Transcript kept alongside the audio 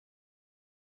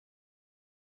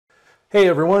Hey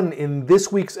everyone, in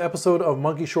this week's episode of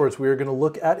Monkey Shorts, we are going to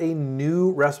look at a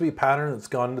new recipe pattern that's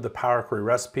gone into the Power Query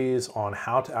recipes on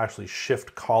how to actually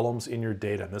shift columns in your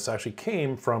data. And this actually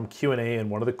came from Q&A in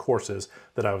one of the courses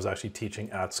that I was actually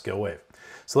teaching at Skillwave.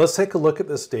 So let's take a look at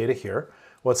this data here.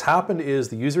 What's happened is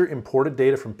the user imported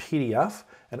data from PDF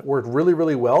and it worked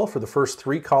really well for the first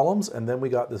 3 columns, and then we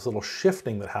got this little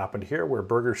shifting that happened here where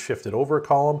burgers shifted over a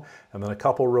column, and then a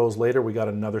couple rows later we got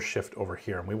another shift over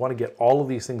here, and we want to get all of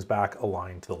these things back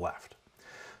aligned to the left.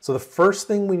 So the first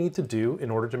thing we need to do in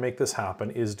order to make this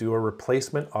happen is do a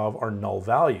replacement of our null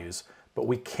values, but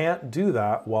we can't do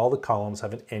that while the columns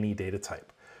have an any data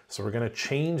type. So we're going to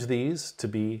change these to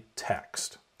be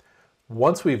text.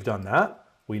 Once we've done that,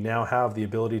 we now have the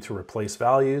ability to replace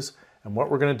values. And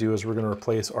what we're going to do is we're going to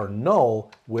replace our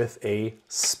null with a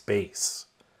space.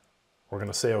 We're going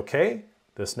to say, okay,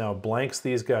 this now blanks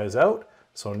these guys out.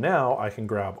 So now I can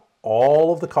grab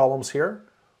all of the columns here,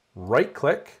 right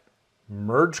click,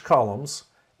 merge columns,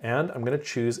 and I'm going to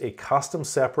choose a custom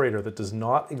separator that does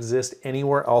not exist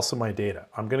anywhere else in my data.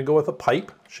 I'm going to go with a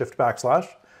pipe, shift backslash.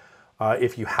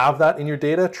 If you have that in your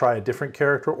data, try a different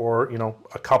character or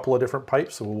a couple of different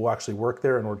pipes, so we'll actually work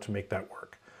there in order to make that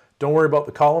work. Don't worry about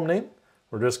the column name.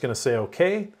 We're just going to say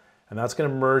okay, and that's going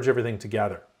to merge everything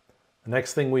together. The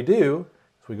next thing we do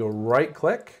is we go right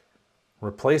click,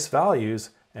 replace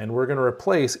values, and we're going to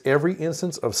replace every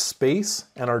instance of space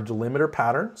and our delimiter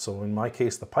pattern, so in my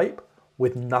case the pipe,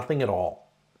 with nothing at all.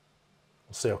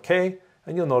 We'll say okay,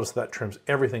 and you'll notice that trims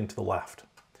everything to the left.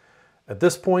 At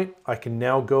this point, I can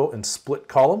now go and split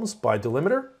columns by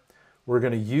delimiter. We're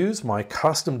going to use my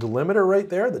custom delimiter right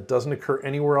there that doesn't occur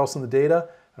anywhere else in the data,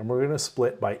 and we're going to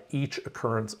split by each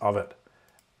occurrence of it.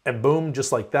 And boom,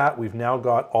 just like that, we've now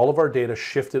got all of our data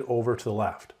shifted over to the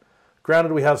left.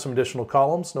 Granted, we have some additional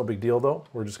columns, no big deal though.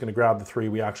 We're just going to grab the 3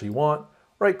 we actually want,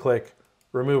 right click,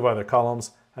 remove other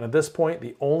columns, and at this point,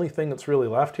 the only thing that's really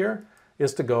left here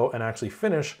is to go and actually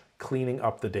finish cleaning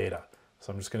up the data.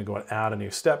 So I'm just going to go and add a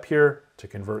new step here to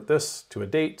convert this to a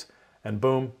date, and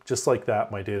boom, just like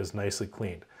that, my data is nicely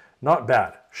cleaned. Not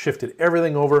bad. Shifted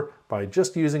everything over by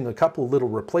just using a couple little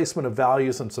replacement of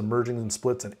values and some merging and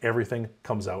splits, and everything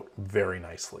comes out very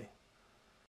nicely.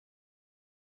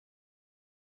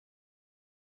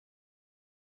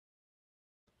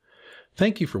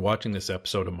 Thank you for watching this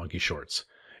episode of Monkey Shorts.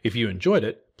 If you enjoyed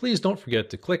it, please don't forget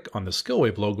to click on the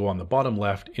Skillwave logo on the bottom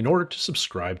left in order to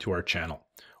subscribe to our channel.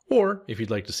 Or, if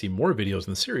you'd like to see more videos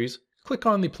in the series, click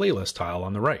on the playlist tile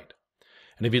on the right.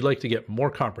 And if you'd like to get more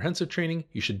comprehensive training,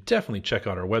 you should definitely check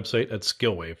out our website at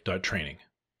skillwave.training.